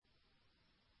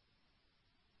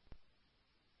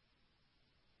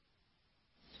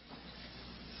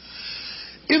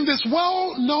In this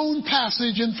well-known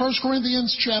passage in 1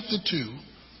 Corinthians chapter 2,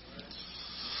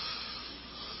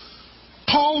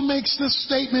 Paul makes this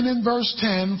statement in verse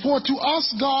 10, "For to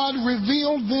us God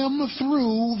revealed them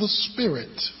through the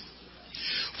Spirit.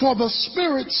 For the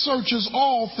Spirit searches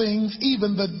all things,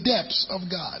 even the depths of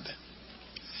God."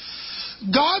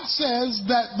 God says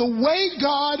that the way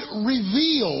God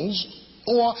reveals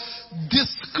or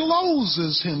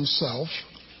discloses himself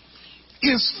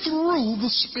is through the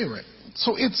Spirit.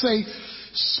 So it's a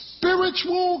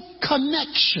spiritual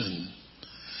connection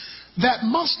that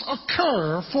must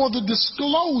occur for the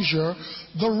disclosure,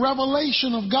 the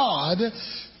revelation of God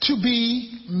to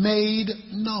be made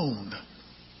known.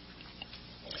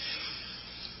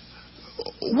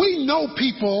 We know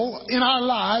people in our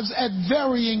lives at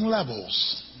varying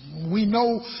levels. We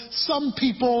know some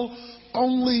people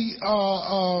only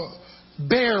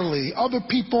barely, other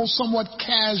people somewhat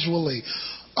casually,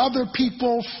 other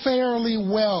people fairly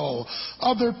well,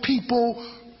 other people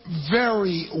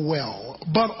very well,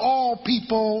 but all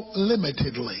people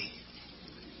limitedly.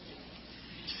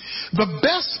 The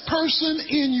best person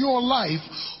in your life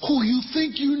who you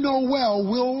think you know well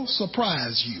will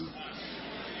surprise you.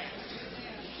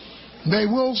 They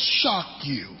will shock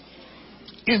you.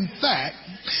 In fact,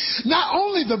 not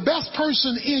only the best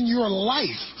person in your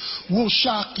life will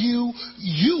shock you,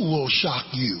 you will shock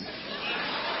you.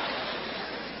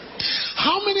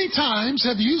 How many times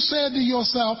have you said to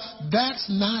yourself, "That's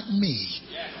not me.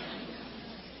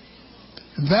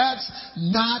 That's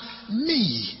not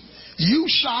me"? You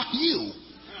shock you.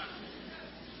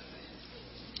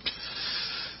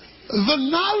 The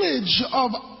knowledge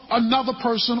of another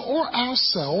person or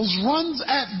ourselves runs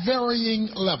at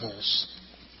varying levels.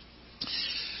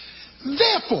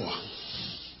 Therefore,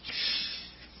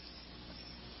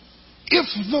 if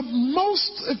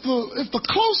the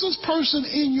closest person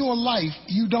in your life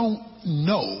you don't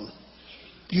know,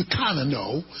 you kind of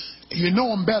know, you know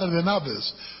them better than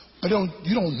others, but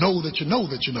you don't know that you know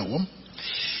them.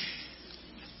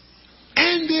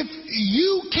 And if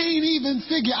you can't even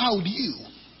figure out you,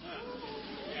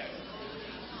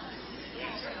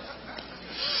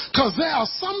 because there are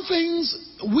some things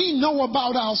we know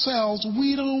about ourselves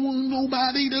we don't want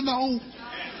nobody to know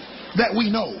that we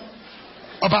know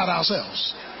about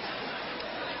ourselves.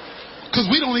 Because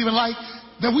we don't even like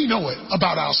that we know it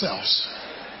about ourselves.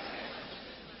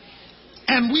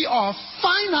 And we are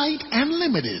finite and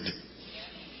limited.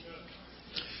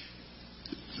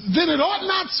 Then it ought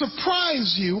not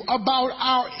surprise you about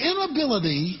our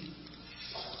inability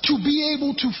to be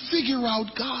able to figure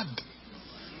out God.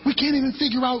 We can't even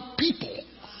figure out people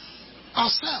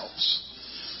ourselves.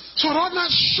 So it ought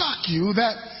not shock you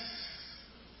that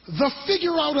the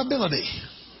figure out ability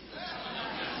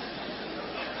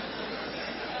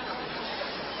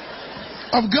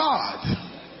of God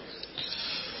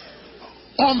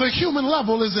on the human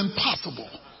level is impossible.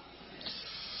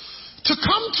 To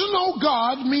come to know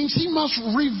God means he must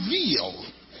reveal,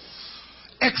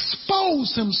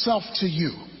 expose himself to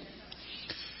you.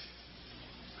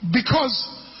 Because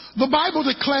the Bible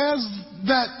declares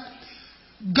that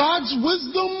God's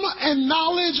wisdom and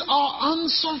knowledge are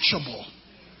unsearchable.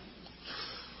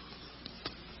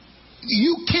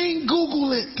 You can't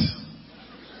Google it.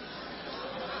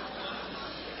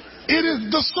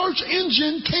 The search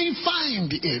engine can't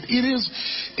find it. It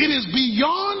is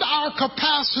beyond our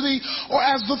capacity, or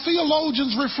as the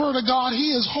theologians refer to God,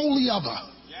 he is wholly other.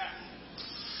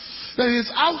 That is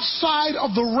outside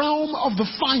of the realm of the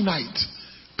finite,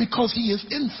 because he is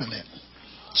infinite.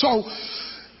 So,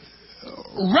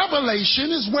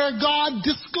 revelation is where God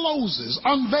discloses,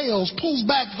 unveils, pulls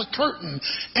back the curtain,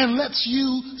 and lets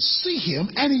you see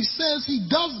him. And he says he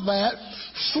does that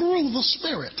through the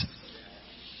Spirit.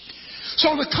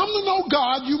 So to come to know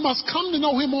God, you must come to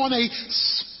know him on a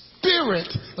spirit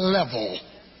level.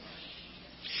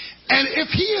 And if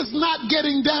he is not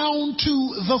getting down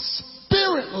to the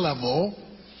spirit level,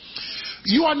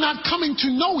 you are not coming to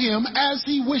know him as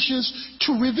he wishes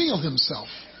to reveal himself.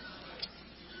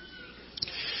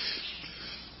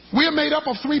 We are made up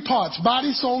of three parts: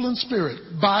 body, soul, and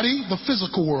spirit. Body, the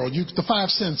physical world, the five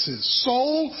senses.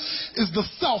 Soul is the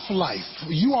self-life.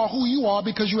 You are who you are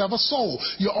because you have a soul.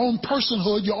 Your own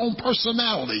personhood, your own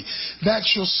personality.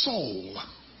 That's your soul.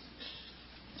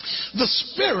 The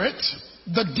spirit,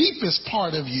 the deepest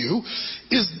part of you,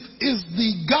 is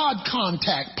the God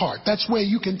contact part. That's where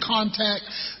you can contact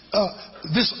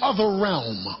this other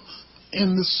realm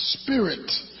in the spirit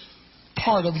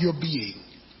part of your being.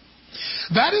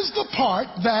 That is the part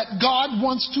that God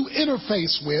wants to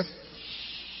interface with.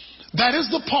 That is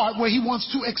the part where he wants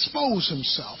to expose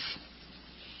himself.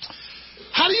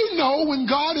 How do you know when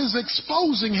God is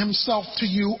exposing himself to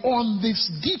you on this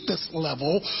deepest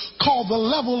level called the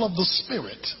level of the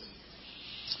Spirit?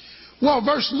 Well,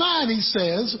 verse 9 he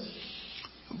says,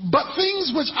 but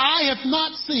things which eye hath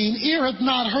not seen, ear hath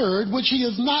not heard, which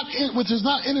is not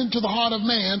entered into the heart of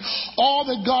man, all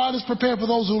that God has prepared for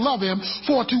those who love him,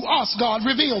 for to us God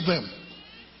revealed them.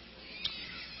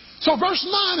 So verse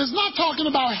 9 is not talking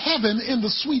about heaven in the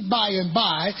sweet by and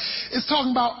by. It's talking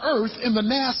about earth in the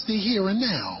nasty here and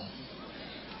now.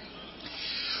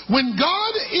 When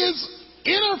God is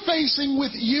interfacing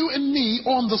with you and me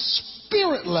on the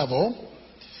spirit level,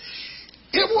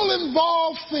 it will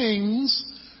involve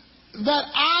things that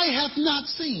eye hath not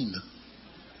seen.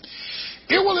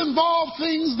 It will involve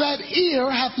things that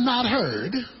ear hath not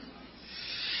heard.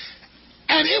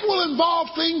 And it will involve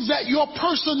things that your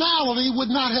personality would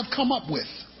not have come up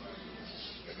with.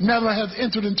 Never have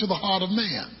entered into the heart of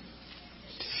man.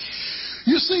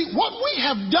 You see, what we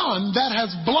have done that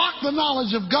has blocked the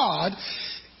knowledge of God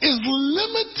is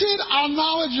limited our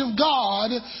knowledge of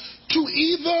God to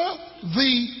either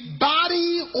the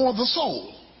body or the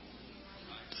soul.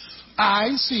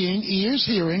 Eyes seeing, ears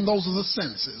hearing, those are the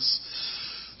senses.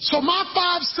 So my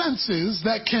five senses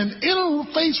that can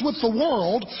interface with the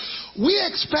world, we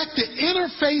expect to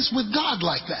interface with God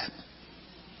like that.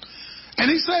 And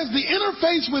he says the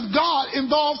interface with God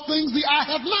involves things the eye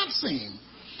have not seen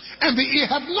and the ear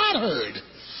have not heard.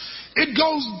 It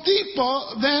goes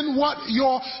deeper than what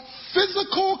your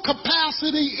physical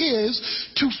capacity is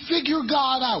to figure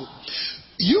God out.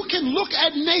 You can look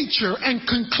at nature and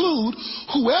conclude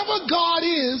whoever God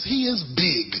is, he is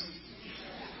big.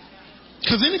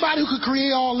 Because anybody who could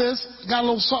create all this got a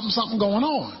little something going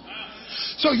on.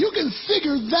 So you can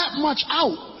figure that much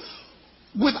out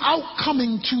without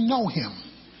coming to know him.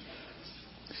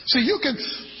 So you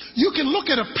can look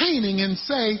at a painting and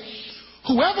say,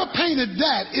 whoever painted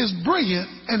that is brilliant,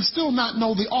 and still not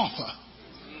know the author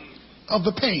of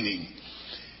the painting.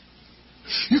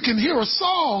 You can hear a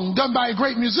song done by a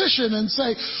great musician and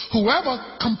say, whoever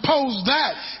composed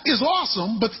that is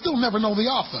awesome, but still never know the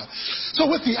author.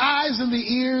 So with the eyes and the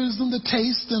ears and the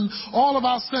taste and all of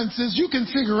our senses, you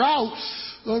can figure out,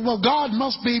 well, God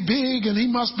must be big and he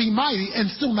must be mighty,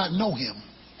 and still not know him.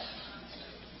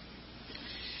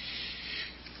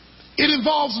 It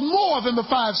involves more than the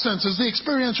five senses, the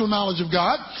experiential knowledge of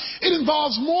God. It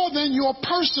involves more than your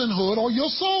personhood or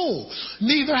your soul.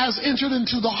 Neither has entered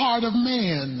into the heart of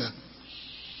man.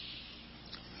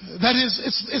 That is,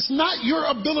 it's not your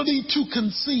ability to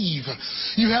conceive.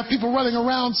 You have people running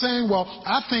around saying, well,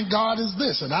 I think God is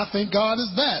this, and I think God is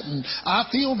that, and I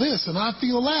feel this, and I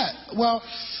feel that. Well,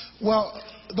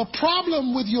 the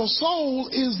problem with your soul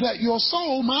is that your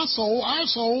soul, my soul, our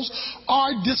souls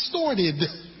are distorted.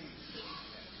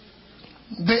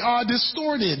 They are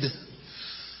distorted.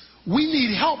 We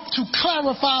need help to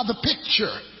clarify the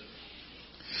picture.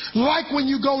 Like when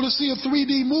you go to see a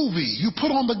 3D movie, you put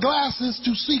on the glasses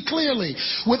to see clearly.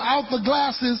 Without the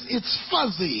glasses, it's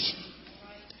fuzzy.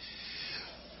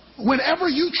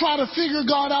 Whenever you try to figure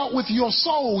God out with your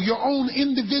soul, your own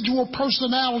individual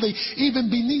personality, even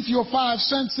beneath your five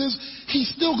senses, he's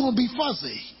still going to be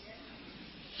fuzzy.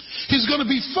 He's going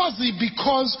to be fuzzy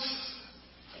because,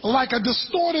 like a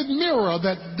distorted mirror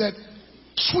that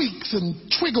tweaks and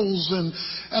twiggles and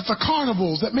at the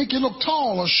carnivals that make you look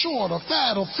tall or short or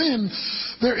fat or thin,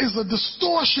 there is a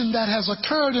distortion that has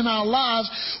occurred in our lives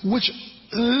which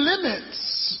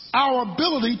limits our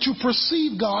ability to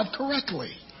perceive God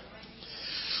correctly.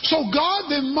 So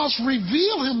God then must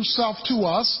reveal himself to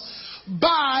us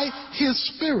by his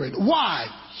Spirit. Why?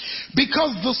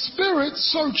 Because the Spirit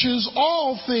searches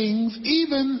all things,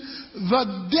 even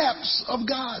the depths of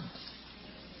God.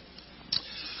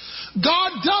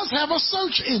 God does have a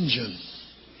search engine.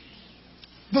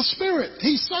 The Spirit,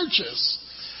 he searches.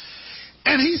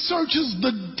 And he searches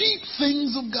the deep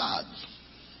things of God.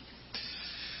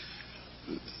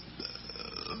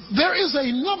 There is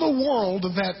another world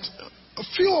that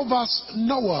few of us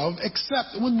know of,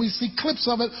 except when we see clips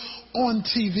of it on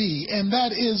TV, and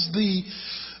that is the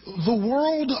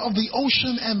world of the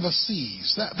ocean and the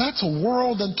seas. That's a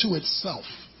world unto itself.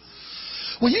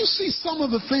 When you see some of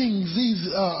the things these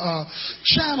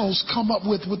channels come up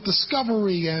with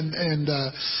Discovery and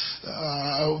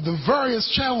the various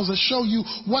channels that show you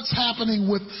what's happening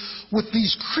with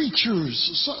these creatures,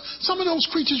 some of those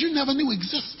creatures you never knew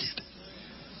existed.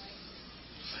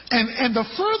 And the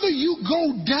further you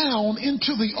go down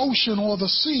into the ocean or the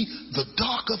sea, the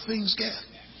darker things get.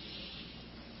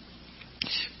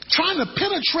 Trying to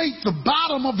penetrate the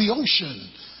bottom of the ocean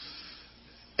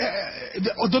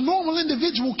The normal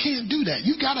individual can't do that.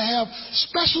 You got to have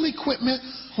special equipment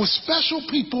with special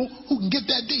people who can get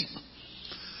that deep.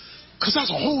 Because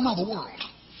that's a whole nother world.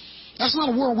 That's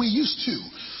not a world we're used to.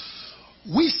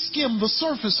 We skim the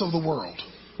surface of the world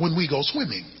when we go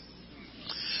swimming.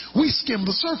 We skim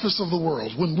the surface of the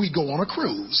world when we go on a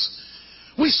cruise.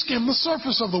 We skim the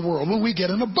surface of the world when we get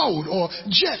in a boat or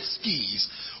jet skis.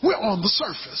 We're on the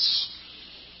surface.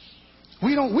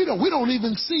 We don't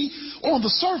even see on the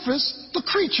surface the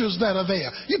creatures that are there.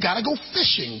 You got to go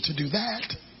fishing to do that.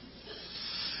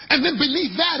 And then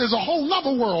beneath that is a whole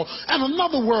nother world and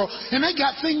another world. And they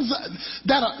got things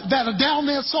that are down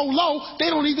there so low, they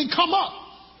don't even come up.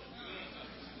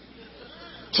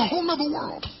 It's a whole nother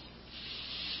world.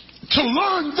 To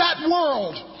learn that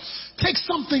world takes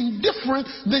something different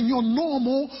than your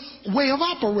normal way of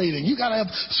operating. You got to have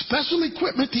special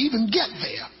equipment to even get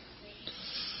there.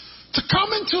 To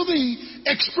come into the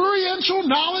experiential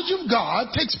knowledge of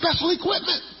God takes special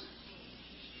equipment.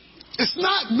 It's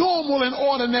not normal and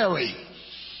ordinary.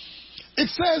 It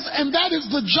says, and that is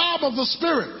the job of the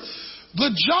Spirit.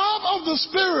 The job of the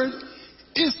Spirit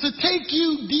is to take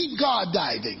you deep God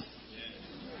diving.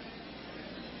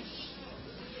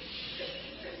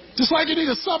 Just like you need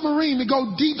a submarine to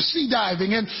go deep sea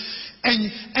diving. And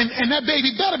that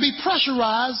baby better be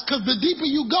pressurized, because the deeper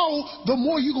you go, the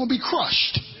more you're going to be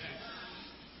crushed.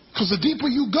 Because the deeper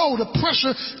you go, the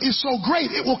pressure is so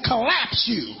great, it will collapse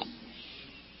you.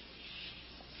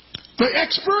 The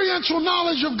experiential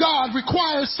knowledge of God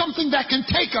requires something that can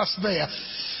take us there.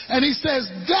 And he says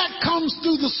that comes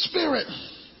through the Spirit.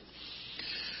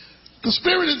 The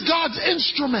Spirit is God's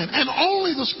instrument, and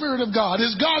only the Spirit of God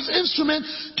is God's instrument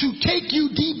to take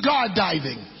you deep God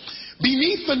diving.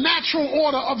 Beneath the natural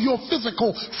order of your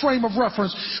physical frame of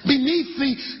reference, beneath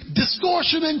the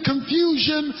distortion and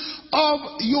confusion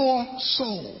of your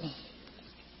soul.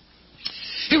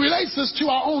 He relates this to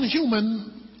our own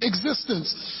human existence.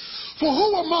 For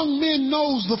who among men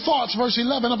knows the thoughts, verse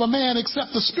 11, of a man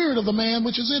except the spirit of the man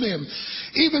which is in him?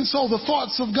 Even so, the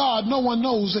thoughts of God no one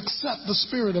knows except the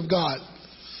Spirit of God.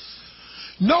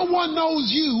 No one knows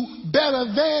you better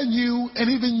than you, and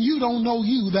even you don't know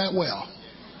you that well.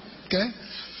 Okay?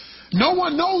 No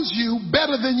one knows you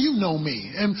better than you know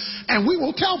me. And we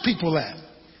will tell people that.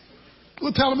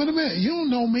 We'll tell them in a minute, you don't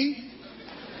know me.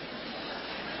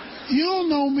 You don't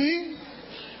know me.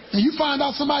 And you find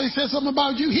out somebody said something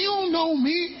about you, he don't know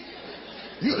me.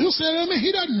 You'll say to him,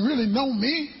 he doesn't really know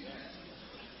me.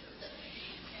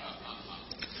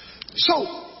 So,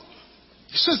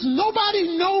 it says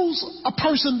nobody knows a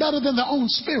person better than their own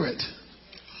spirit.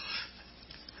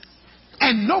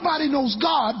 And nobody knows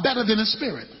God better than his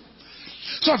Spirit.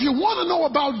 So if you want to know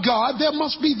about God, there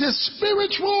must be this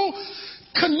spiritual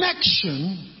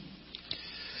connection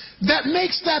that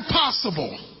makes that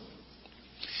possible.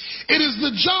 It is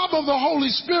the job of the Holy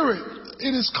Spirit.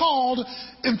 It is called,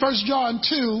 in 1 John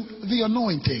 2, the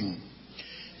anointing.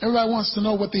 Everybody wants to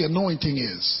know what the anointing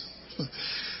is.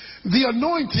 The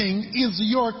anointing is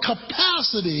your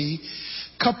capacity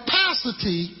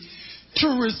to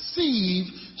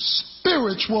receive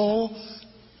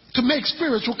to make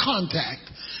spiritual contact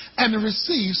and to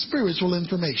receive spiritual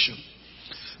information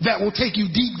that will take you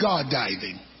deep God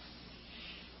diving.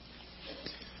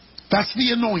 That's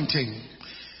the anointing.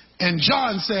 And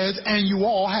John says, and you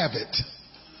all have it.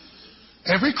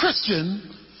 Every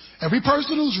Christian, every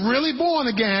person who's really born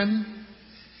again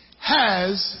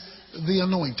has the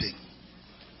anointing.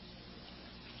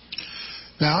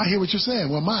 Now I hear what you're saying.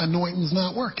 Well, my anointing's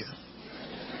not working.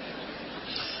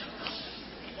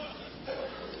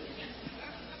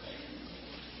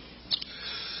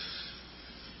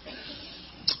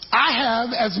 I have,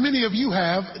 as many of you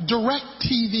have, direct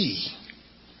TV.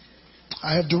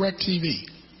 I have direct TV.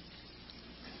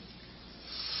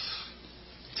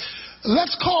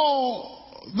 Let's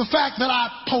call the fact that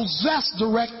I possess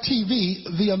direct TV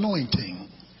the anointing.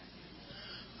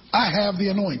 I have the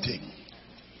anointing.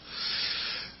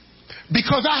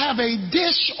 Because I have a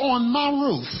dish on my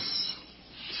roof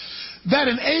that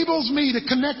enables me to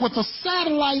connect with a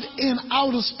satellite in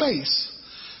outer space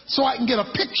so I can get a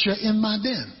picture in my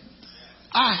den.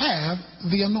 I have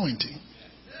the anointing.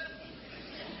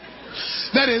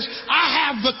 That is, I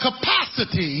have the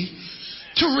capacity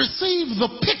to receive the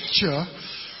picture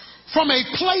from a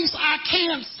place I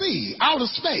can't see, outer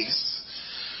space,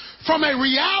 from a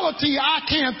reality I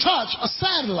can't touch, a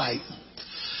satellite,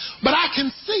 but I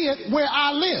can see it where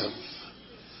I live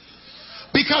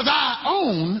because I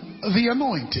own the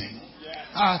anointing.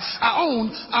 I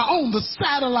own the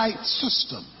satellite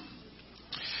system.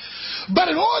 But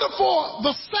in order for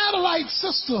the satellite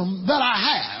system that I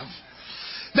have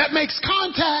that makes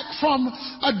contact from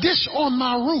a dish on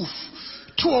my roof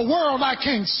to a world I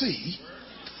can't see.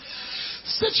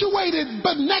 Situated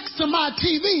but next to my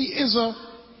TV is a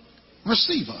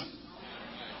receiver.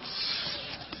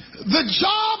 The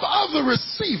job of the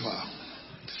receiver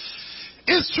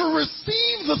is to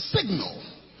receive the signal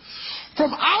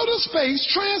from outer space,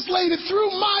 translate it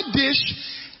through my dish,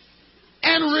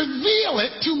 and reveal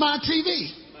it to my TV.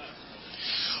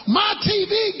 My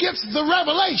TV gets the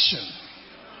revelation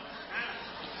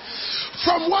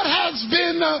from what has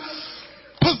been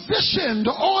positioned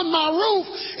on my roof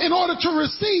in order to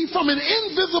receive from an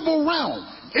invisible realm.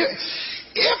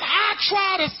 If I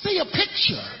try to see a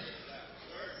picture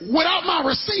without my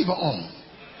receiver on,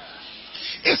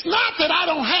 it's not that I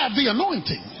don't have the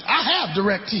anointing. I have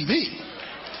direct TV.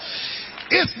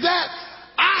 It's that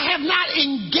I have not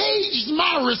engaged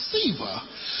my receiver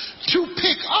to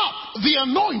pick up the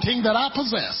anointing that I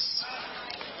possess.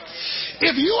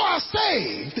 If you are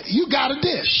saved, you got a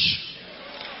dish.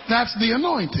 That's the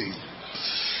anointing.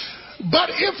 But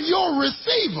if your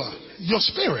receiver, your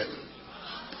spirit,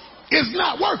 is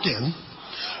not working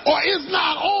or is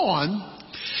not on,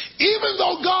 even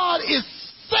though God is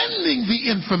sending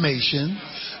the information,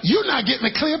 you're not getting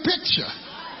a clear picture.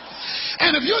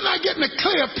 And if you're not getting a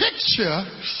clear picture,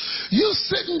 you're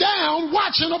sitting down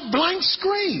watching a blank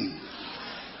screen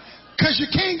because you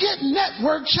can't get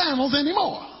network channels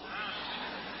anymore.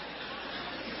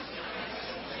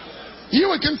 You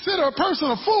would consider a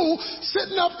person a fool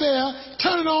sitting up there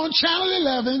turning on channel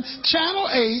 11, channel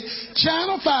 8,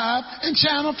 channel 5, and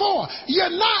channel 4.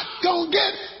 You're not going to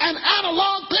get an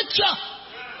analog picture.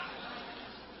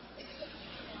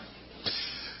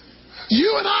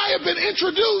 You and I have been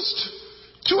introduced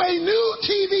to a new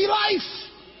TV life.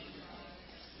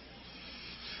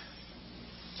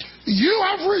 You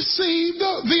have received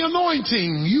the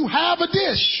anointing. You have a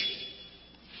dish.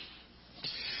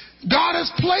 God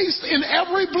has placed in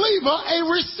every believer a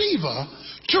receiver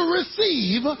to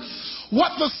receive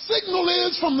what the signal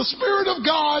is from the Spirit of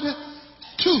God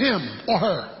to him or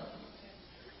her.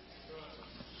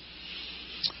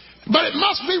 But it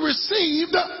must be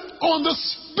received on the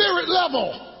spirit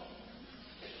level.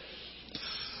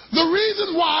 The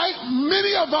reason why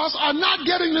many of us are not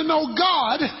getting to know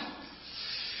God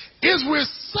is we're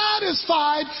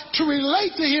satisfied to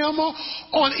relate to him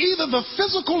on either the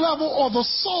physical level or the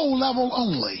soul level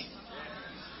only,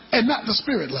 and not the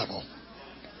spirit level.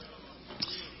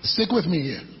 Stick with me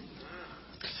here.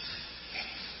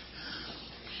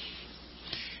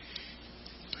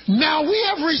 Now we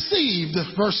have received,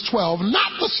 verse 12,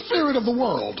 not the spirit of the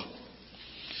world,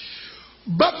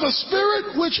 but the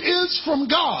Spirit which is from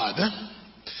God,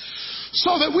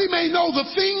 so that we may know the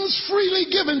things freely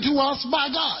given to us by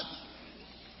God.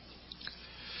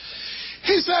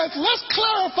 He says, let's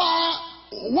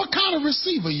clarify what kind of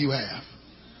receiver you have.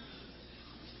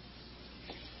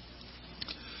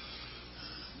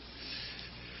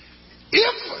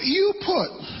 If you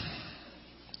put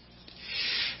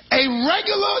a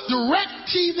regular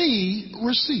DirecTV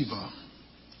receiver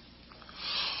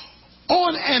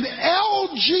on an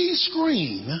LG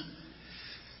screen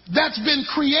that's been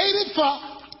created for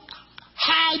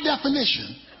high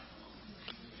definition,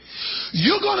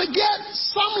 you're going to get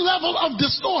some level of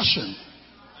distortion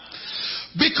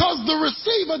because the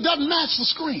receiver doesn't match the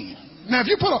screen. Now, if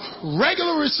you put a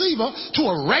regular receiver to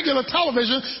a regular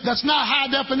television that's not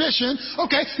high definition,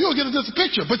 okay, you'll get a different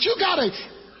picture. But you got a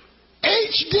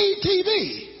HD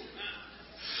TV,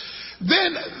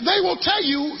 then they will tell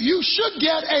you you should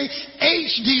get a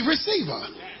HD receiver.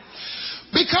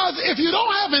 Because if you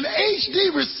don't have an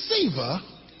HD receiver,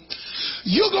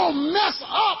 you're going to mess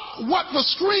up what the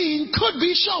screen could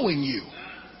be showing you.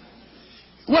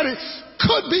 What it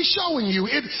could be showing you.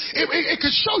 It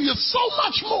could show you so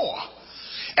much more.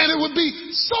 And it would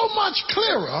be so much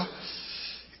clearer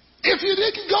if you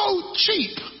didn't go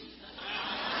cheap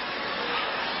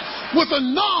with a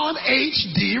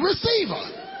non-HD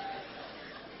receiver.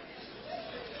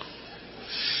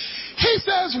 He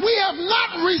says we have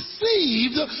not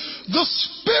received the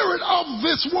spirit of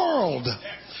this world.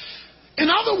 In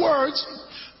other words,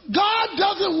 God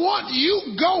doesn't want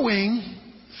you going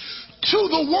to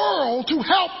the world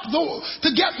to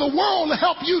get the world to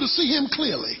help you to see him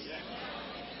clearly.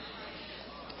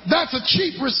 That's a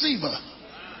cheap receiver.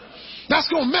 That's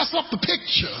going to mess up the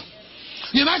picture.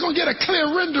 You're not going to get a clear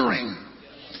rendering.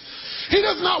 He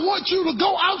does not want you to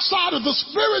go outside of the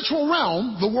spiritual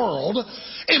realm, the world,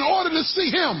 in order to see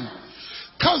him.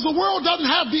 Because the world doesn't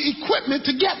have the equipment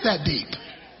to get that deep.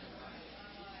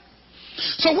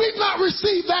 So we've not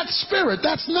received that spirit.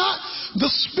 That's not the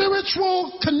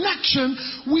spiritual connection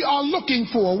we are looking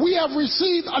for. We have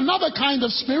received another kind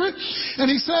of spirit, and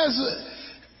he says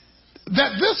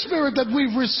that this spirit that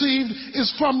we've received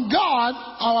is from God.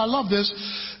 Oh, I love this.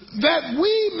 That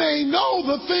we may know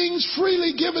the things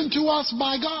freely given to us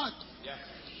by God.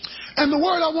 And the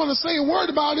word I want to say a word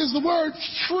about is the word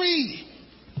free.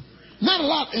 Not a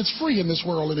lot is free in this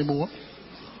world anymore.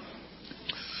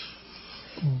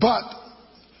 But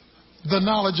the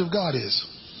knowledge of God is.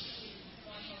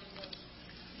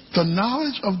 The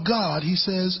knowledge of God, he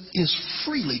says, is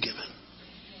freely given.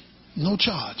 No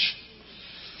charge.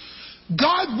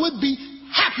 God would be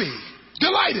happy,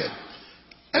 delighted,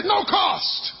 at no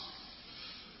cost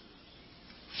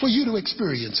for you to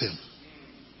experience him.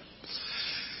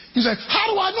 You say,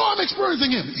 how do I know I'm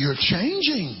experiencing him? You're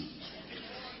changing.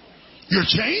 You're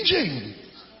changing.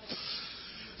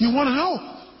 You want to know,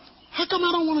 how come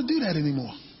I don't want to do that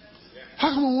anymore?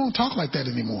 How come I won't talk like that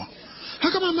anymore?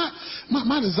 How come I'm not,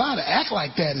 my desire to act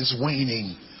like that is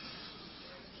waning?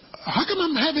 How come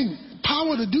I'm having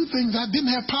power to do things I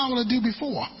didn't have power to do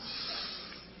before?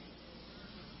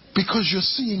 Because you're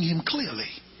seeing him clearly.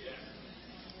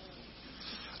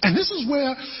 And this is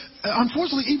where,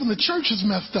 unfortunately, even the church is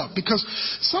messed up. Because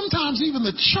sometimes even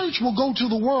the church will go to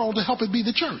the world to help it be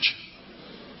the church.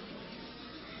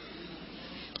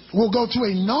 We'll go to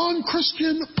a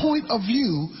non-Christian point of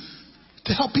view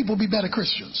to help people be better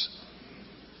Christians.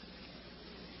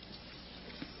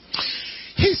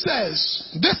 He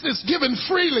says, this is given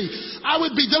freely. I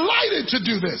would be delighted to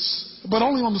do this, but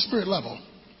only on the spirit level.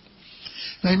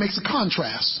 Now he makes a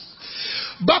contrast.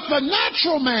 But the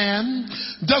natural man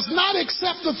does not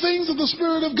accept the things of the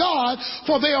Spirit of God,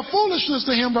 for they are foolishness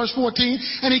to him, verse 14,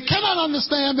 and he cannot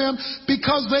understand them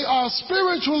because they are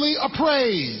spiritually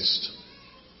appraised.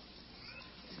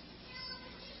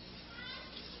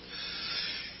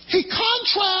 He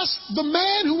contrasts the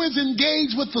man who is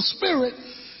engaged with the Spirit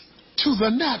to the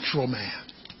natural man.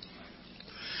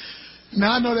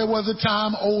 Now I know there was a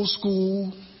time, old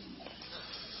school,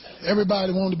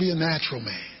 everybody wanted to be a natural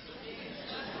man.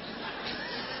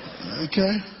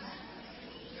 Okay?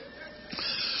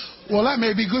 Well, that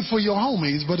may be good for your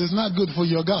homies, but it's not good for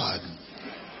your God.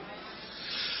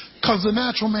 Because the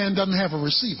natural man doesn't have a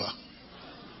receiver.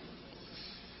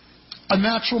 A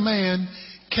natural man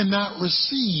cannot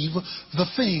receive the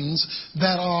things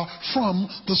that are from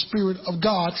the Spirit of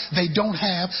God. They don't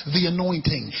have the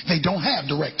anointing. They don't have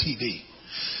direct TV.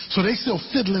 So they still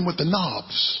fiddling with the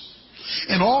knobs.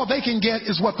 And all they can get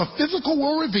is what the physical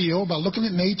will reveal by looking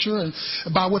at nature and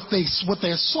by what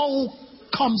their soul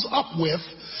comes up with,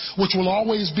 which will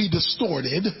always be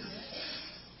distorted.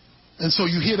 And so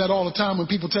you hear that all the time when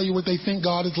people tell you what they think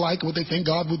God is like, what they think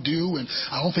God would do, and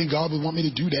I don't think God would want me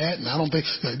to do that, and I don't think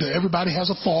everybody has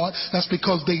a thought. That's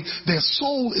because their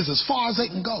soul is as far as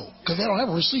they can go, because they don't have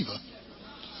a receiver.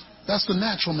 That's the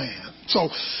natural man.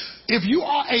 So if you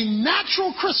are a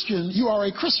natural Christian, you are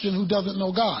a Christian who doesn't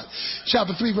know God.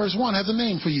 Chapter 3, verse 1 has a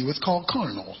name for you. It's called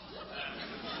carnal.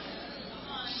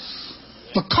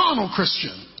 The carnal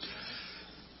Christian.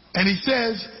 And he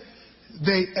says,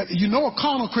 you know a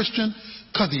carnal Christian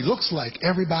because he looks like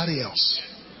everybody else.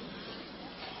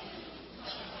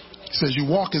 He says you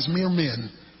walk as mere men.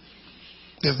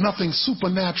 There's nothing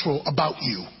supernatural about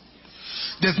you.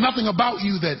 There's nothing about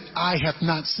you that eye hath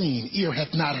not seen, ear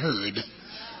hath not heard.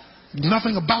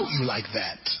 Nothing about you like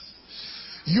that.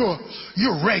 You're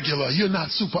regular. You're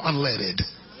not super unleaded.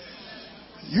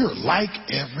 You're like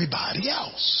everybody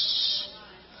else.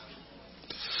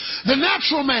 The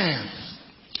natural man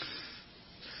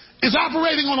is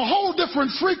operating on a whole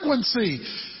different frequency.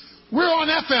 We're on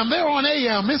FM, they're on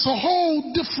AM. It's a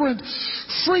whole different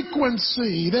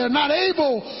frequency. They're not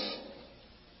able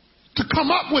to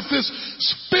come up with this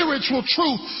spiritual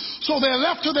truth. So they're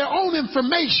left to their own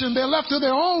information. They're left to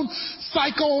their own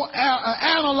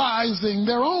psychoanalyzing,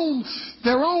 their own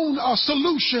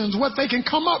solutions, what they can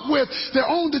come up with, their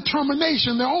own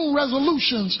determination, their own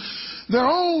resolutions, their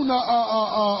own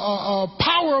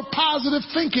power of positive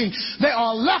thinking. They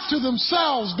are left to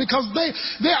themselves because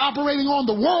they're operating on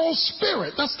the world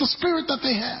spirit. That's the spirit that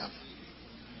they have.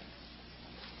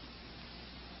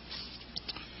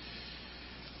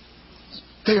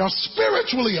 They are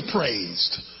spiritually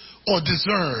appraised or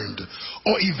discerned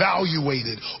or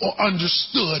evaluated or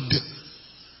understood.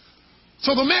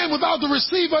 So the man without the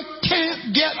receiver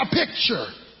can't get a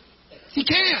picture. He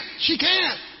can't. She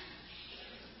can't.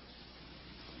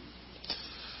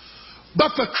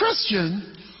 But the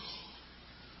Christian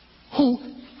who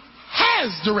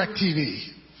has direct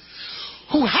TV,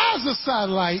 who has a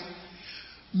satellite,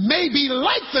 may be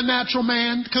like the natural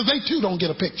man because they too don't get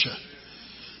a picture.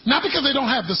 Not because they don't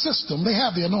have the system, they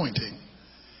have the anointing.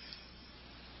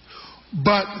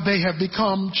 But they have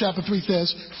become, chapter 3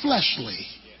 says, fleshly.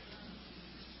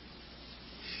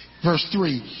 Verse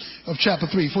 3 of chapter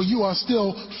 3, for you are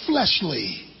still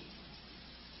fleshly.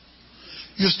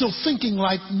 You're still thinking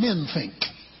like men think.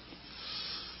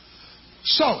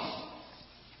 So,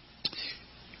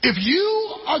 if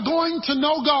you are going to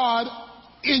know God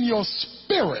in your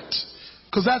spirit,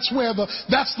 because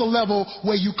that's the level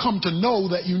where you come to know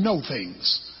that you know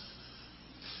things.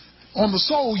 On the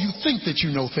soul, you think that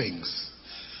you know things.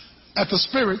 At the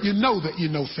spirit, you know that you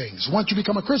know things. Once you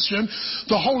become a Christian,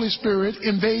 the Holy Spirit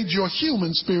invades your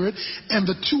human spirit, and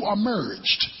the two are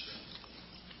merged.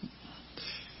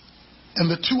 And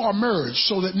the two are merged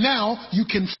so that now you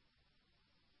can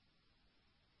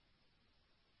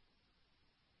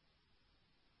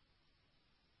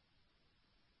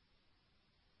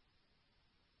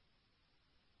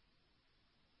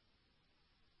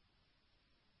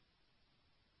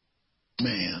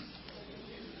man.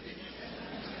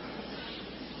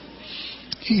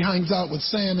 He hangs out with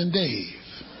Sam and Dave.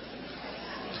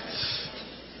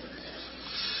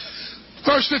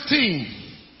 Verse 15.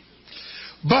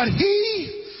 But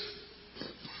he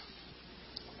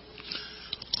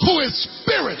who is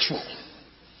spiritual,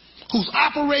 who's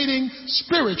operating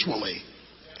spiritually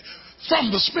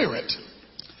from the Spirit,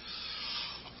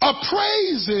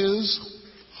 appraises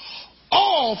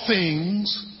all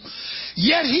things,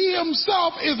 yet he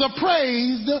himself is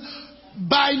appraised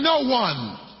by no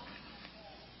one.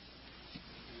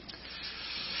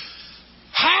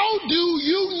 How do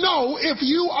you know if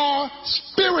you are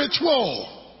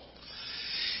spiritual?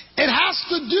 It has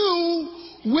to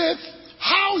do with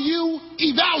how you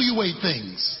evaluate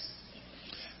things.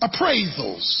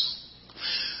 Appraisals.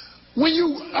 When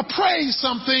you appraise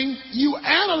something, you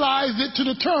analyze it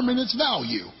to determine its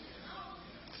value.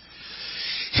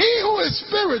 He who is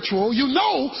spiritual, you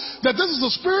know that this is a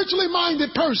spiritually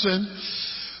minded person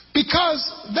because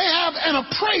they have an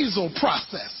appraisal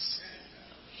process.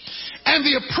 And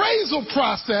the appraisal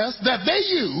process that they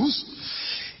use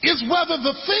is whether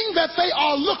the thing that they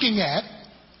are looking at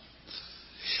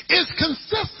is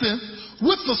consistent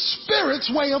with the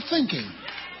Spirit's way of thinking.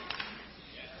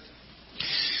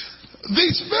 The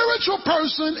spiritual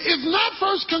person is not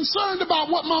first concerned about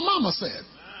what my mama said.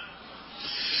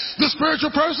 The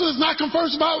spiritual person is not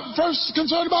first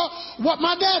concerned about what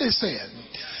my daddy said.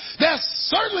 They're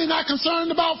certainly not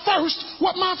concerned about first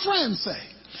what my friends say,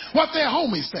 what their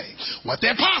homies say, what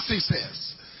their posse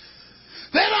says.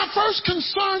 They're not first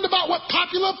concerned about what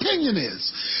popular opinion is.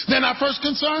 They're not first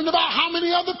concerned about how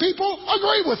many other people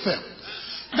agree with them.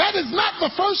 That is not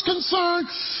the first concern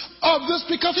of this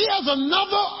because he has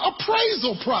another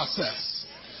appraisal process.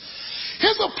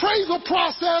 His appraisal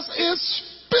process is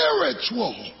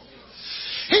spiritual.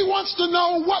 He wants to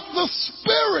know what the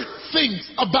Spirit thinks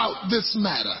about this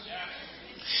matter.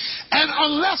 And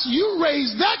unless you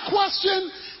raise that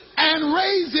question and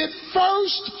raise it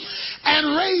first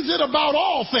and raise it about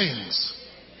all things,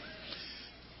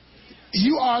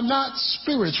 you are not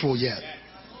spiritual yet.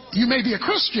 You may be a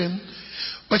Christian,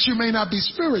 but you may not be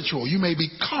spiritual. You may be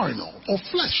carnal or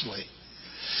fleshly.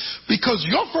 Because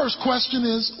your first question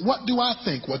is, what do I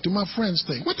think? What do my friends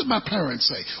think? What did my parents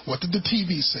say? What did the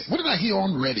TV say? What did I hear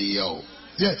on radio?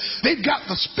 Yeah, they've got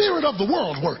the spirit of the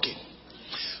world working.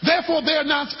 Therefore, they're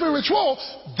not spiritual.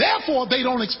 Therefore, they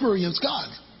don't experience God.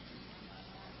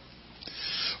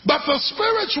 But the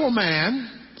spiritual man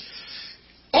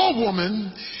or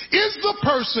woman is the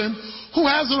person who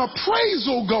has an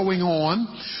appraisal going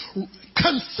on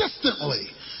consistently.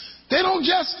 They don't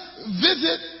just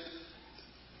visit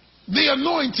the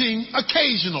anointing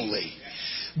occasionally.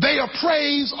 They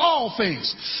appraise all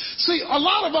things. See, a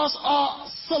lot of us are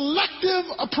selective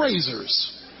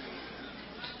appraisers.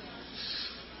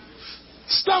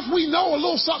 Stuff we know a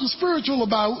little something spiritual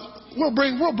about, we'll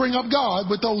bring up God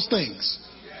with those things.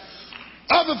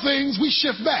 Other things we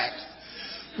shift back.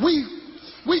 We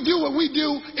do what we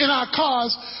do in our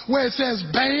cars where it says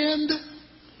band.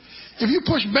 If you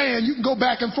push band, you can go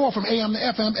back and forth from AM to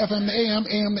FM, FM to AM,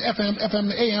 AM to FM,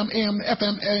 FM to AM, AM to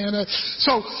FM. And,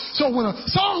 so when a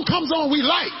song comes on we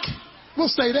like, we'll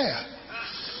stay there.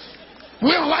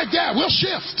 We don't like that, we'll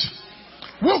shift.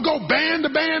 We'll go band to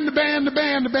band to band to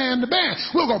band to band to band.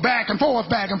 We'll go back and forth,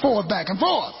 back and forth, back and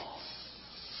forth.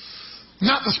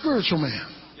 Not the spiritual man.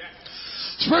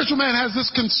 Spiritual man has this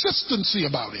consistency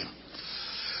about him.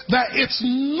 That it's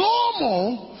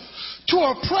normal to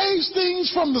appraise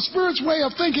things from the spiritual way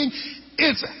of thinking.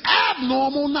 It's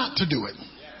abnormal not to do it.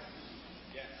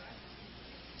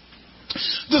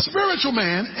 The spiritual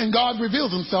man, and God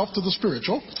reveals himself to the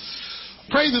spiritual,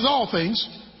 praises all things,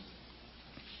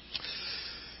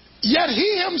 yet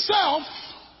he himself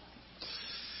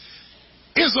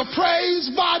is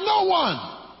appraised by no one.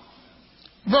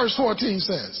 Verse 14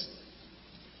 says,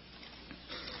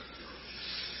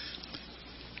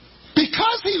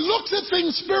 because he looks at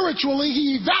things spiritually,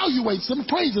 he evaluates them,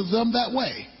 praises them that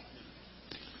way.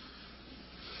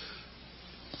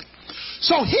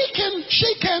 So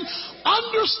she can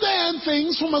understand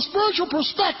things from a spiritual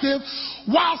perspective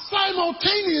while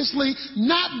simultaneously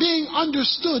not being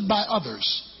understood by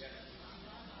others.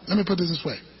 Let me put this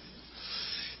way.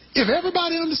 If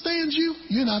everybody understands you,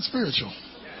 you're not spiritual.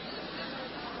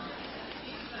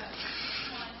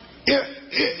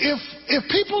 If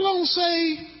people don't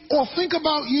say or think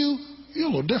about you, you're a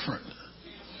little different.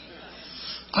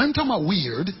 I'm talking about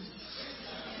weird.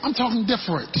 I'm talking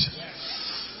different.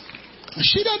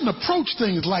 She doesn't approach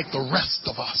things like the rest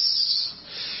of us.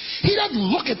 He doesn't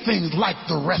look at things like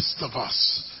the rest of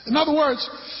us. In other words,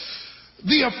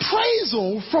 the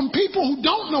appraisal from people who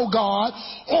don't know God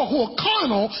or who are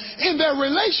carnal in their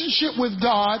relationship with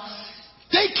God,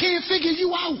 they can't figure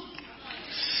you out.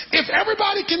 If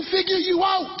everybody can figure you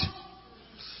out,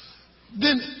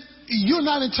 then you're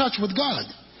not in touch with God.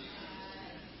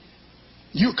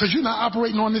 Because you're not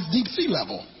operating on this deep sea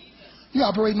level. You're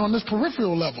operating on this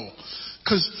peripheral level.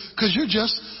 Because you're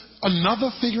just another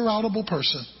figure-outable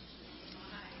person,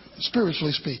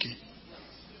 spiritually speaking.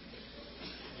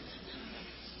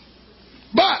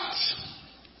 But,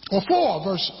 4,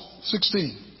 verse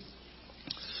 16.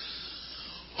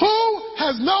 Who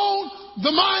has known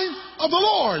the mind of the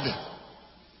Lord,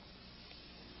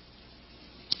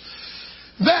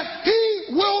 that he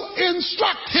will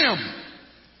instruct him?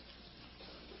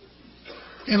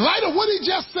 In light of what he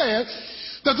just said,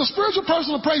 that the spiritual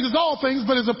person appraises all things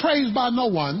but is appraised by no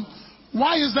one.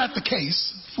 Why is that the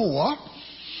case? 4,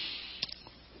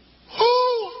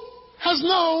 who has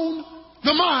known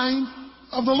the mind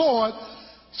of the Lord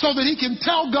so that he can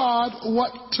tell God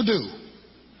what to do?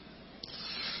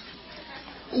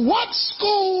 What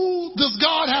school does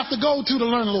God have to go to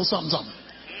learn a little something?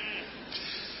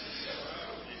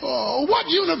 What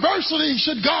university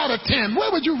should God attend?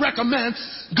 Where would you recommend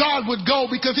God would go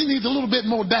because he needs a little bit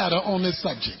more data on this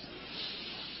subject?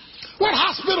 What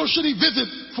hospital should he visit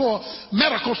for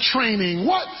medical training?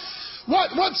 What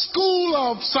school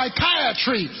of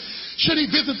psychiatry should he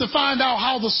visit to find out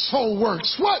how the soul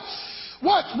works? What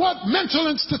mental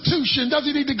institution does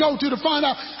he need to go to find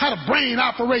out how the brain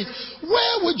operates?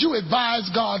 Where would you advise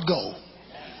God go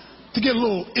to get a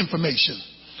little information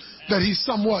that he's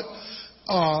somewhat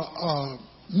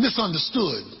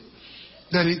misunderstood,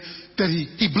 that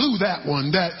he blew that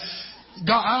one, that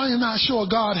God, I am not sure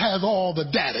God has all the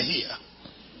data here?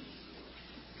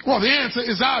 Well, the answer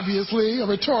is obviously a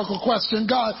rhetorical question.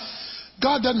 God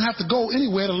doesn't have to go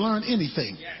anywhere to learn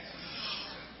anything.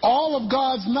 All of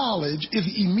God's knowledge is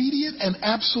immediate and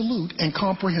absolute and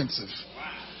comprehensive.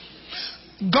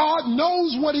 God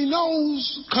knows what he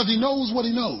knows because he knows what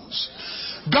he knows.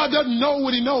 God doesn't know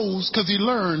what he knows because he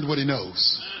learned what he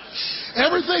knows.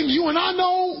 Everything you and I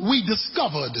know, we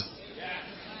discovered.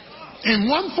 In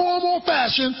one form or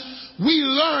fashion, we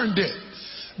learned it.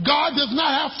 God does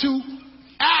not have to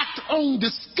act on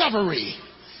discovery.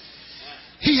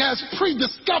 He has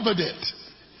pre-discovered it.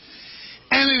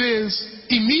 And it is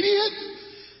immediate,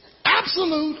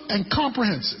 absolute, and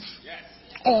comprehensive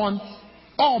on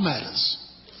all matters.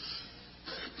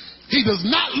 He does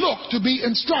not look to be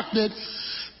instructed,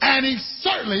 and he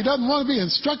certainly doesn't want to be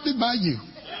instructed by you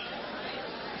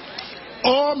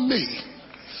or me.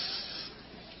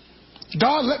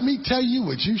 God, let me tell you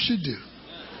what you should do.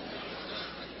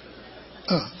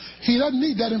 He doesn't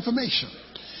need that information.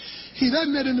 He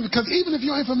doesn't need it, because even if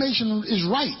your information is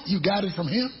right, you got it from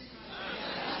him.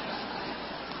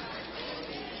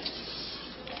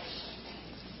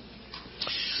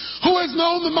 Who has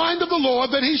known the mind of the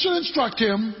Lord that he should instruct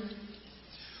him?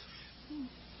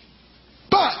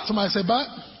 But, somebody say but,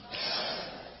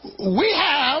 we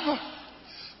have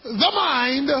the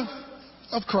mind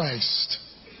of Christ.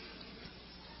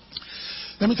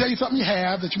 Let me tell you something you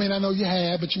have that you may not know you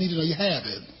have, but you need to know you have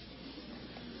it.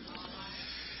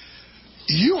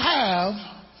 You have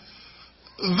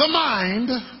the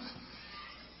mind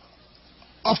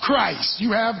of Christ.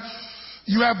 You have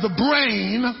the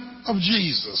brain of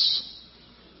Jesus.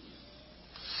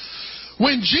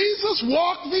 When Jesus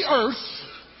walked the earth,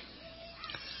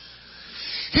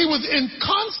 he was in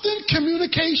constant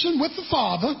communication with the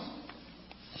Father,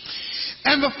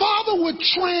 and the Father would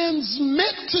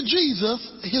transmit to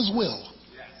Jesus his will.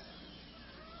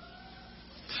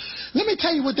 Let me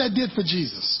tell you what that did for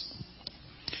Jesus.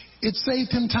 It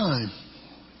saved him time.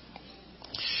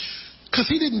 Because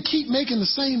he didn't keep making the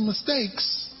same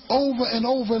mistakes over and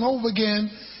over and over again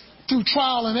through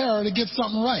trial and error to get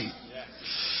something right.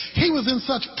 He was in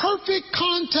such perfect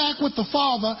contact with the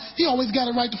Father, he always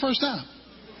got it right the first time.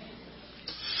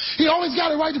 He always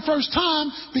got it right the first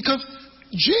time because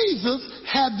Jesus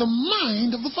had the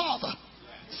mind of the Father.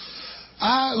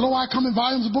 Lo, I come in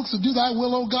volumes of books to do thy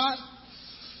will, O God.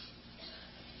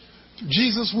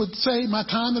 Jesus would say, my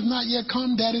time has not yet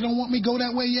come. Daddy don't want me to go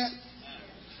that way yet.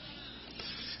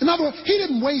 In other words, he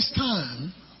didn't waste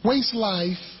time, waste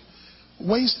life,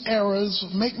 waste errors,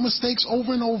 make mistakes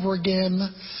over and over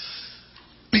again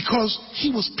because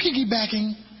he was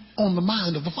piggybacking on the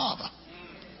mind of the Father.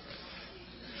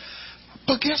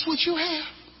 But guess what you have?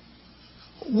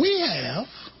 We have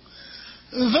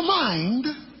the mind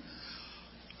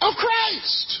of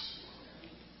Christ.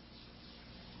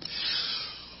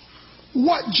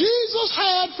 What Jesus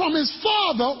had from his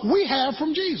Father, we have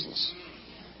from Jesus.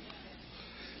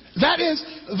 That is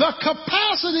the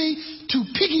capacity to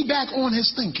piggyback on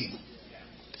his thinking.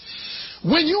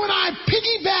 When you and I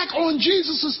piggyback on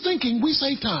Jesus' thinking, we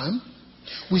save time,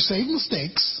 we save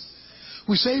mistakes,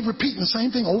 we save repeating the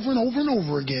same thing over and over and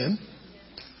over again.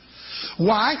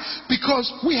 Why?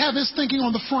 Because we have his thinking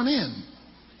on the front end.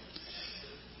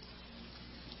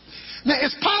 Now,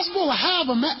 it's possible to have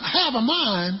a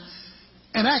mind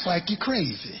and act like you're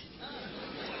crazy.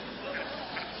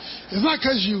 It's not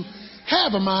because you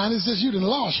have a mind, it's just you done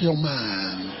lost your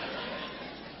mind.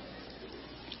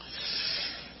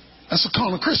 That's a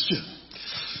carnal Christian.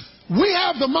 We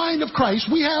have the mind of Christ.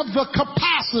 We have the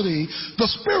capacity, the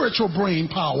spiritual brain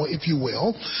power, if you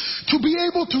will, to be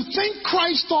able to think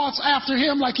Christ's thoughts after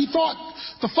him like he thought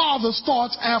the Father's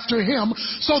thoughts after him,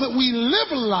 so that we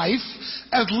live life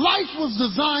as life was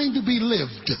designed to be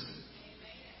lived.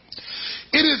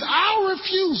 It is our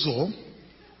refusal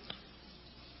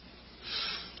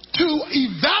to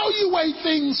evaluate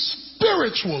things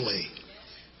spiritually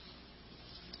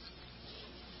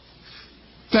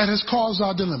that has caused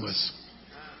our dilemmas.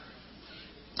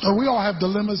 And we all have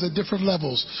dilemmas at different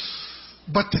levels,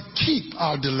 but to keep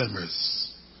our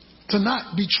dilemmas, to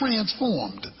not be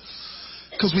transformed,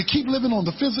 because we keep living on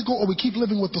the physical or we keep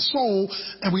living with the soul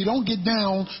and we don't get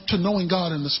down to knowing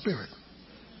God in the Spirit.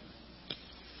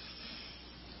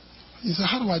 You say,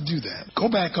 how do I do that? Go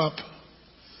back up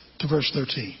to verse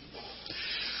 13.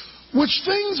 Which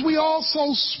things we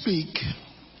also speak,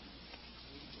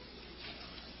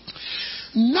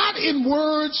 not in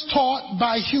words taught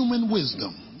by human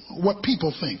wisdom, what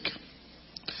people think,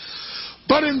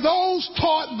 but in those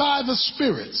taught by the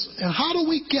spirits. And how do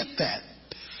we get that?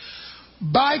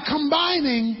 By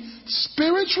combining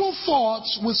spiritual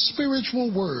thoughts with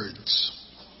spiritual words.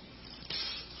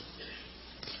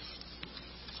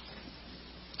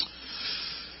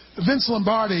 Vince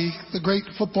Lombardi, the great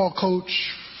football coach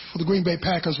for the Green Bay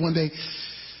Packers, one day,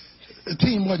 the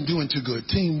team wasn't doing too good.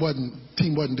 Team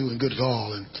wasn't doing good at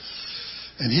all,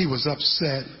 and he was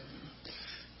upset.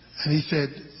 And he said,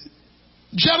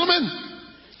 "Gentlemen,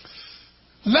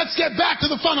 let's get back to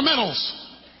the fundamentals."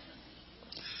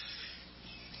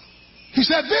 He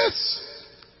said, "This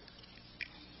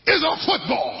is a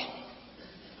football."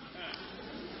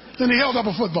 Then he held up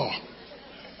a football.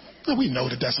 Now, we know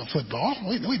that that's a football.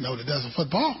 We know that that's a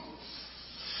football.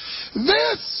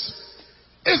 This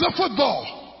is a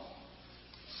football.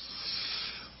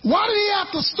 Why did he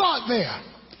have to start there?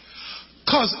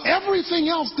 Because everything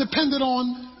else depended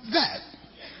on that.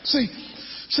 See,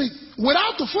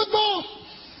 without the football,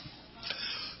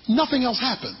 nothing else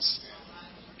happens.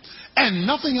 And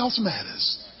nothing else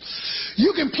matters.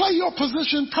 You can play your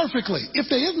position perfectly. If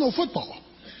there is no football,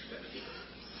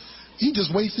 you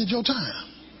just wasted your time.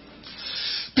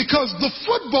 Because the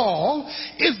football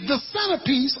is the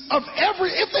centerpiece of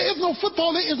if there is no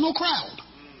football, there is no crowd.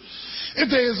 If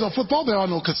there is no football, there are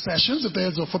no concessions. If there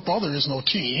is no football, there is no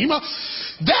team.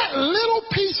 That little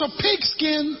piece of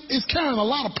pigskin is carrying a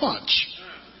lot of punch.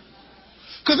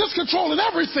 Because it's controlling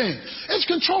everything. It's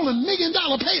controlling $1 million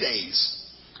paydays.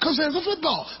 Because there's a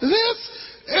football. This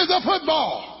is a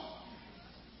football.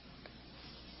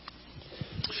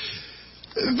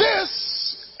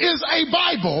 This is a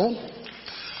Bible.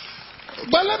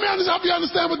 But let me help you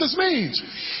understand what this means.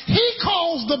 He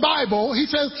calls the Bible, he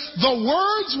says, the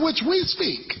words which we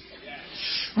speak,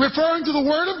 referring to the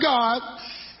Word of God,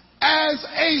 as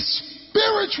a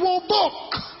spiritual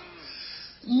book,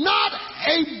 not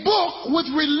a book with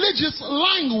religious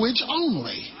language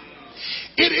only.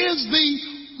 It is the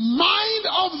mind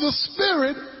of the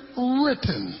Spirit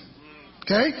written.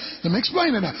 Okay? Let me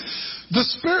explain it now.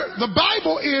 The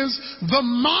Bible is the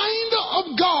mind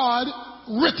of God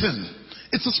written.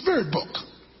 It's a spirit book.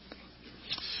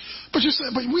 But you say,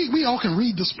 but we all can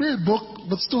read the spirit book,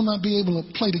 but still not be able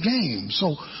to play the game.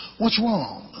 So what's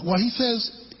wrong? Well, he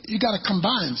says you got to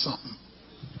combine something.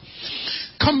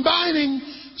 Combining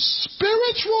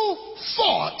spiritual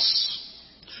thoughts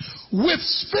with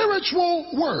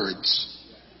spiritual words.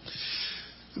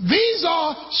 These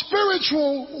are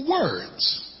spiritual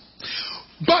words.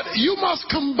 But you must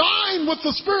combine with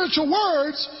the spiritual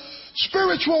words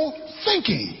spiritual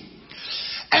thinking.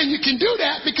 And you can do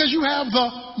that because you have the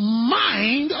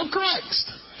mind of Christ.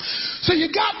 So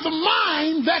you got the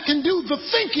mind that can do the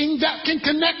thinking that can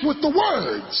connect with the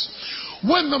words.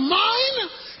 When the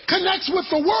mind connects with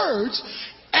the words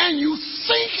and you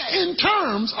think in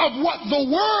terms of what the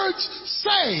words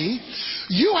say,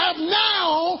 you have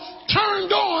now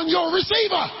turned on your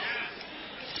receiver.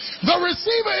 The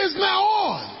receiver is now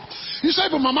on. You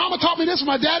say, but my mama taught me this,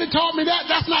 my daddy taught me that.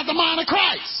 That's not the mind of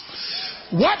Christ.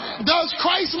 What does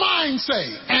Christ's mind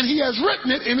say? And he has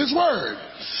written it in his word.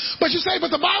 But you say, but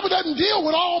the Bible doesn't deal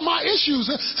with all my issues.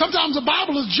 Sometimes the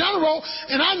Bible is general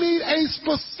and I need a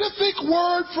specific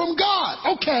word from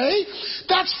God. Okay,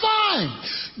 that's fine.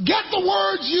 Get the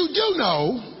words you do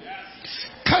know.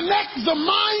 Connect the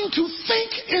mind to think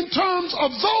in terms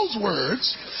of those words.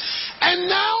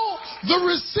 And now the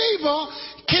receiver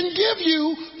can give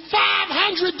you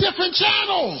 500 different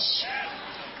channels.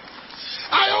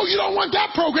 You don't want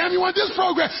that program, you want this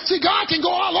program. See, God can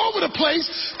go all over the place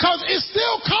because it's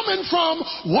still coming from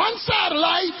one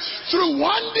satellite, through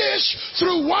one dish,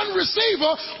 through one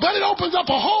receiver, but it opens up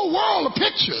a whole world of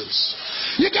pictures.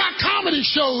 You got comedy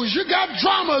shows, you got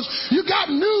dramas, you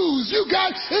got news, you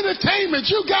got entertainment,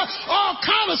 you got all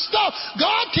kind of stuff.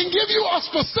 God can give you a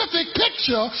specific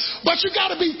picture, but you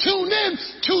got to be tuned in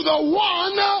to the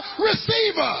one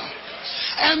receiver.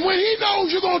 And when he knows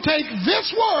you're going to take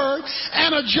this word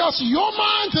and adjust your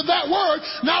mind to that word,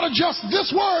 not adjust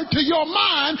this word to your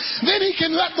mind, then he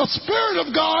can let the Spirit of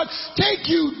God take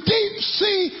you deep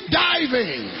sea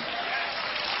diving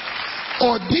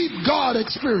or deep God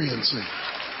experiencing.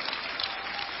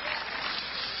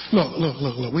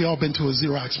 Look. We all been to a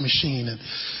Xerox machine, and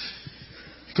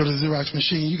you go to the Xerox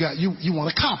machine, you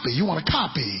want a copy. You want a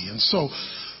copy. And so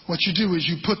what you do is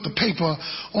you put the paper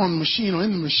on the machine or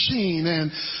in the machine,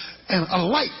 and a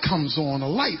light comes on. A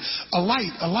light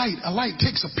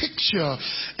takes a picture,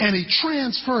 and it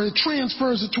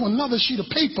transfers it to another sheet of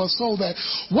paper, so that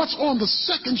what's on the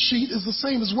second sheet is the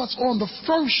same as what's on the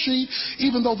first sheet,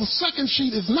 even though the second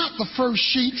sheet is not the first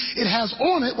sheet. It has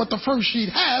on it what the first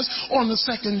sheet has on the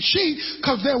second sheet,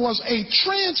 because there was a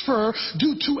transfer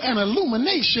due to an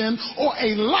illumination or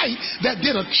a light that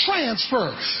did a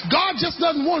transfer. God just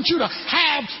doesn't want you to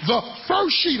have the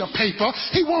first sheet of paper.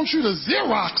 He wants you to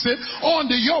Xerox it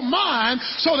onto your mind,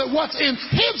 so that what's in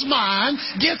his mind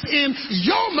gets in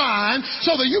your mind,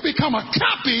 so that you become a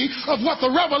copy of what the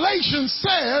revelation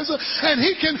says, and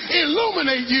he can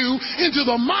illuminate you into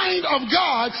the mind of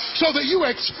God, so that you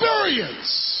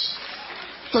experience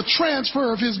the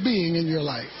transfer of his being in your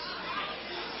life.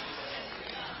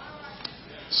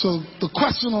 So the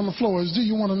question on the floor is, do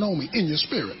you want to know me in your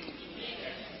spirit?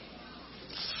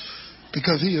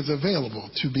 Because he is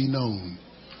available to be known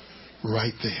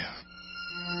right there.